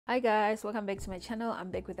Hi guys, welcome back to my channel.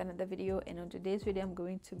 I'm back with another video, and on today's video I'm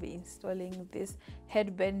going to be installing this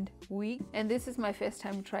headband wig, and this is my first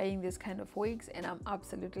time trying this kind of wigs, and I'm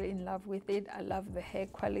absolutely in love with it. I love the hair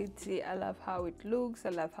quality, I love how it looks, I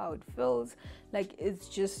love how it feels. Like, it's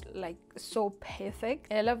just like so perfect,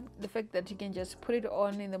 and I love the fact that you can just put it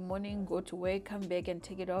on in the morning, go to work, come back and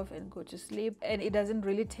take it off and go to sleep, and it doesn't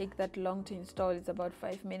really take that long to install. It's about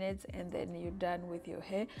 5 minutes and then you're done with your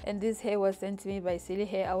hair. And this hair was sent to me by Celie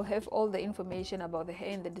hair. I'll have all the information about the hair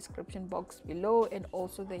in the description box below, and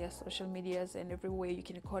also their social medias and everywhere you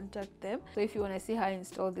can contact them. So if you want to see how I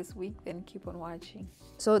install this wig, then keep on watching.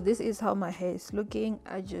 So this is how my hair is looking.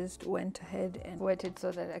 I just went ahead and wet it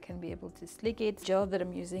so that I can be able to slick it. Gel that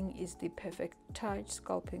I'm using is the Perfect Touch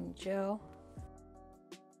sculpting gel.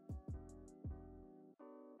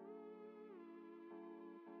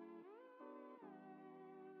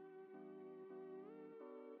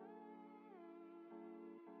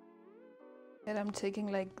 And I'm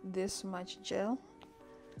taking like this much gel.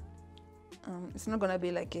 It's not gonna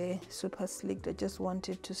be like a super slick, I just want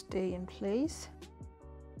it to stay in place.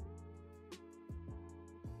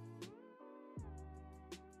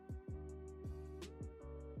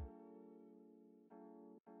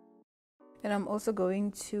 And I'm also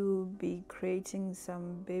going to be creating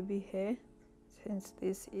some baby hair, since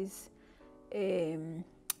this is a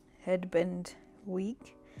headband wig.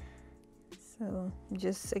 So I'm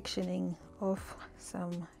just sectioning off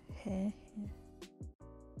some hair here.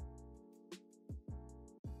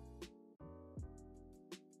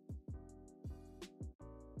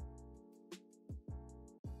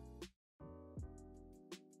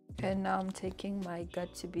 And now I'm taking my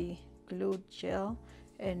got to be glued gel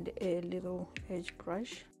and a little edge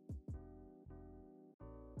brush.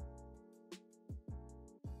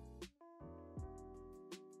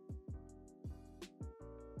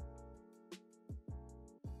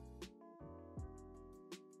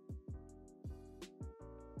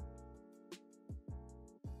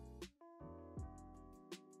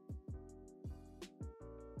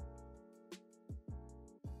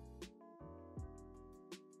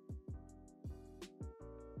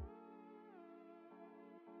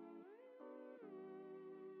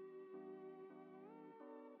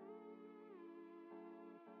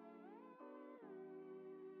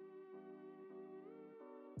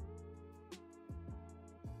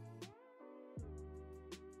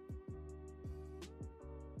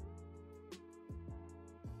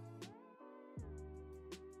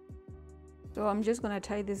 So I'm just gonna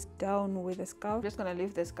tie this down with a scarf. I'm just gonna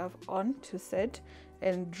leave the scarf on to set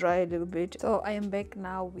and dry a little bit. So I am back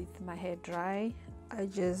now with my hair dry. I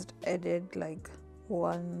just added like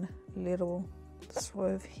one little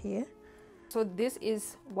swerve here. So this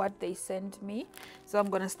is what they sent me. So I'm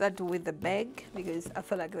gonna start with the bag because I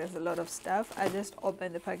feel like there's a lot of stuff. I just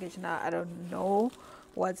opened the package now. I don't know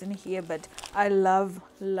what's in here, but I love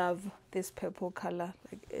this purple color.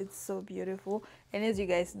 Like, it's so beautiful. And as you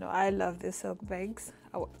guys know, I love the silk bags.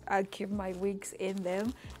 I keep my wigs in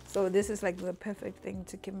them, so this is like the perfect thing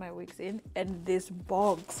to keep my wigs in. And this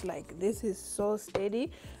box, like, this is so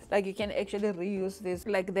steady. Like, you can actually reuse this.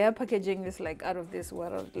 Like, their packaging is like out of this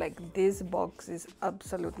world. Like, this box is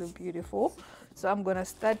absolutely beautiful. So I'm gonna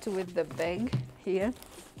start with the bag here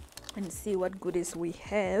and see what goodies we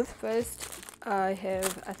have. First, I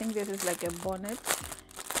think this is like a bonnet.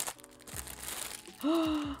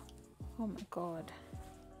 Oh my god,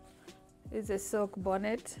 it's a silk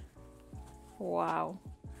bonnet. Wow,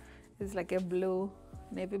 it's like a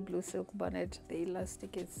navy blue silk bonnet. The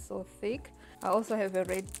elastic is so thick. I also have a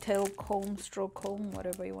red tail comb, stroke comb,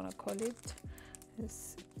 whatever you want to call it.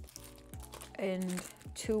 And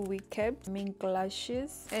 2 wig caps, mink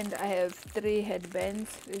lashes, and I have 3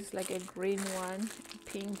 headbands. It's like a green one,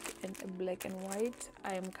 pink, and a black and white.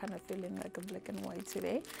 I am kind of feeling like a black and white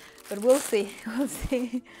today, but we'll see. We'll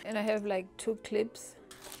see. And I have like 2 clips,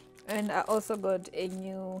 and I also got a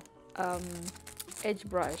new edge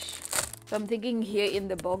brush. So I'm thinking here in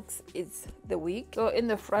the box it's the wig. So in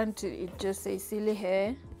the front it just says Celie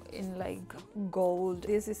hair in like gold.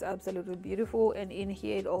 This is absolutely beautiful, and in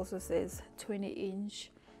here it also says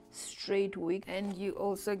 20-inch straight wig, and you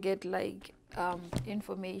also get like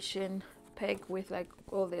information pack with like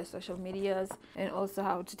all their social medias and also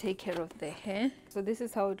how to take care of their hair. So this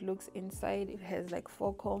is how it looks inside. It has like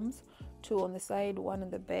 4 combs, 2 on the side, 1 on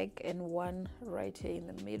the back, and 1 right here in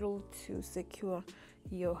the middle to secure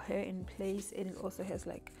your hair in place. And it also has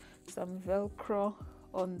like some velcro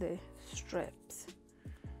on the straps,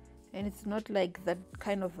 and it's not like that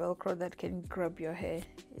kind of velcro that can grab your hair.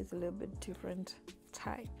 It's a little bit different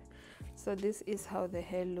type. So this is how the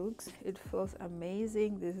hair looks. It feels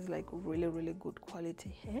amazing. This is like really good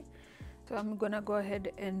quality hair. So I'm gonna go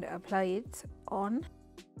ahead and apply it on.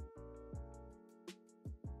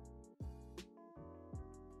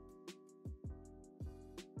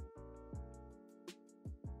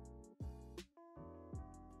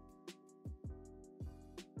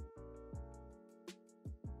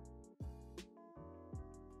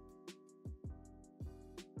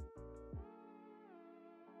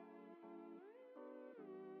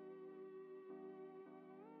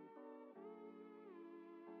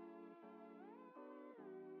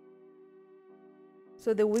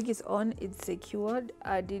 So the wig is on, it's secured.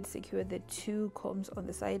 I did secure the 2 combs on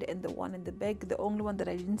the side and the one in the back. The only one that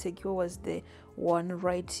I didn't secure was the one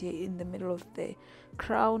right here in the middle of the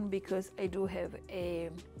crown, because I do have a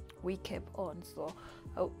wig cap on, so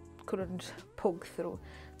I couldn't poke through.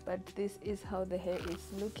 But this is how the hair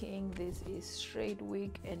is looking. This is straight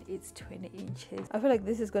wig and it's 20 inches. I feel like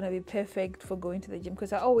this is gonna be perfect for going to the gym,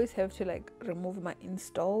 because I always have to like remove my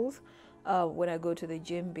installs when I go to the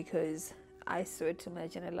gym, because I sweat too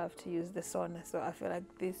much and I love to use the sauna. So I feel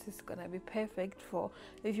like this is gonna be perfect for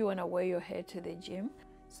if you want to wear your hair to the gym.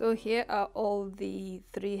 So here are all the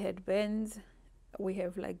 3 headbands. We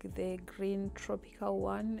have like the green tropical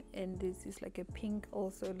one, and this is like a pink,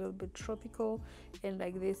 also a little bit tropical, and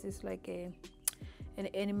like this is like an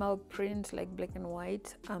animal print, like black and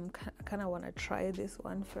white. I kind of want to try this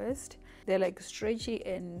one first. They're like stretchy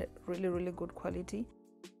and really good quality.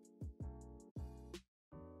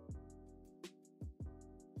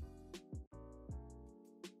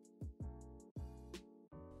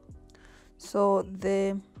 So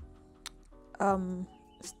the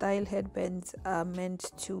style headbands are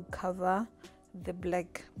meant to cover the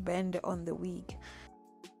black band on the wig.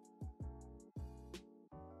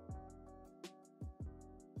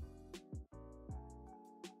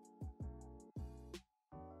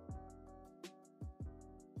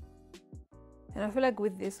 And I feel like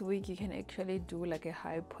with this wig you can actually do like a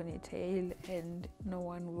high ponytail and no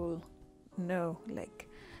one will know, like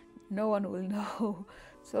no one will know.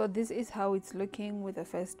 So this is how it's looking with the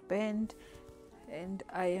first band, and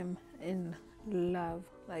I am in love.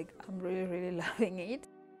 Like I'm really loving it.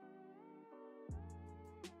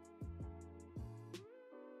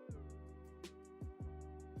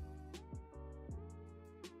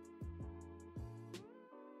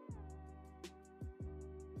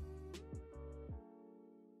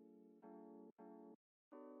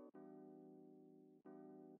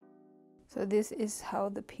 So this is how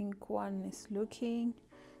the pink one is looking.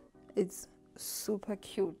 It's super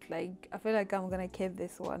cute. Like I feel like I'm gonna keep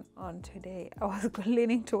this one on today. I was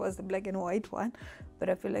leaning towards the black and white one, but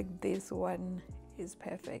I feel like this one is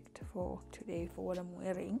perfect for today, for what I'm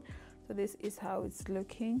wearing. So this is how it's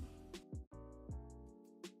looking.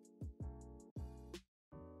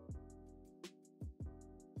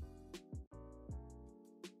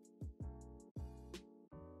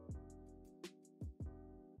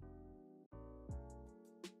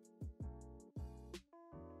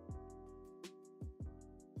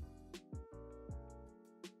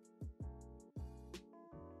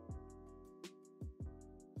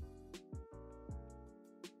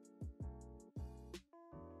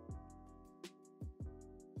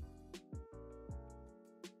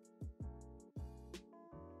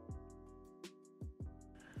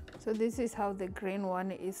 So this is how the green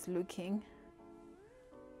one is looking.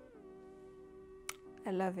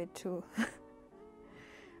 I love it too.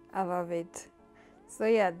 I love it. So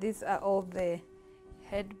yeah, these are all the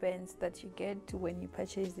headbands that you get when you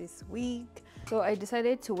purchase this wig. So I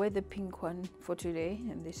decided to wear the pink one for today,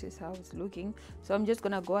 and this is how it's looking. So I'm just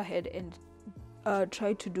gonna go ahead and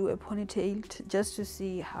try to do a ponytail just to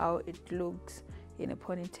see how it looks in a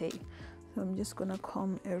ponytail. So I'm just gonna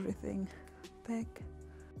comb everything back.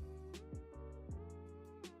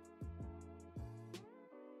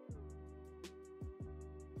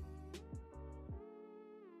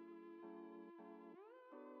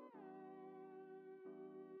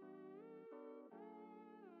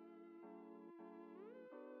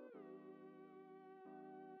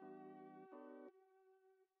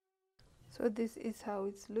 So this is how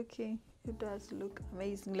it's looking. It does look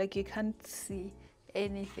amazing. Like you can't see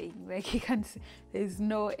anything, like you can't see, there's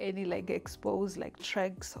no any like exposed like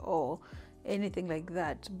tracks or anything like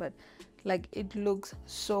that, but like it looks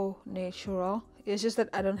so natural. It's just that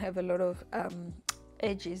I don't have a lot of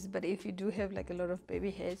edges, but if you do have like a lot of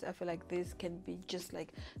baby hairs, I feel like this can be just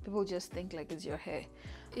like, people just think like it's your hair.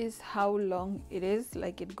 Is how long it is.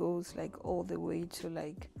 Like it goes like all the way to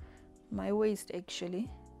like my waist actually,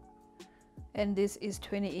 and this is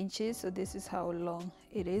 20 inches, so this is how long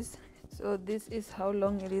it is. So this is how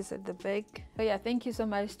long it is at the back. So yeah, thank you so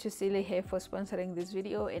much to Celie Hair for sponsoring this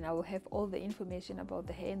video, and I will have all the information about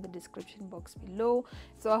the hair in the description box below.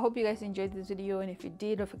 So I hope you guys enjoyed this video, and if you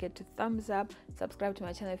did, don't forget to thumbs up, subscribe to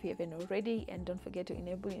my channel if you haven't already, and don't forget to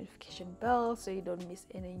enable the notification bell so you don't miss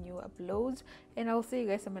any new uploads. And I will see you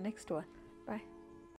guys on my next one. Bye.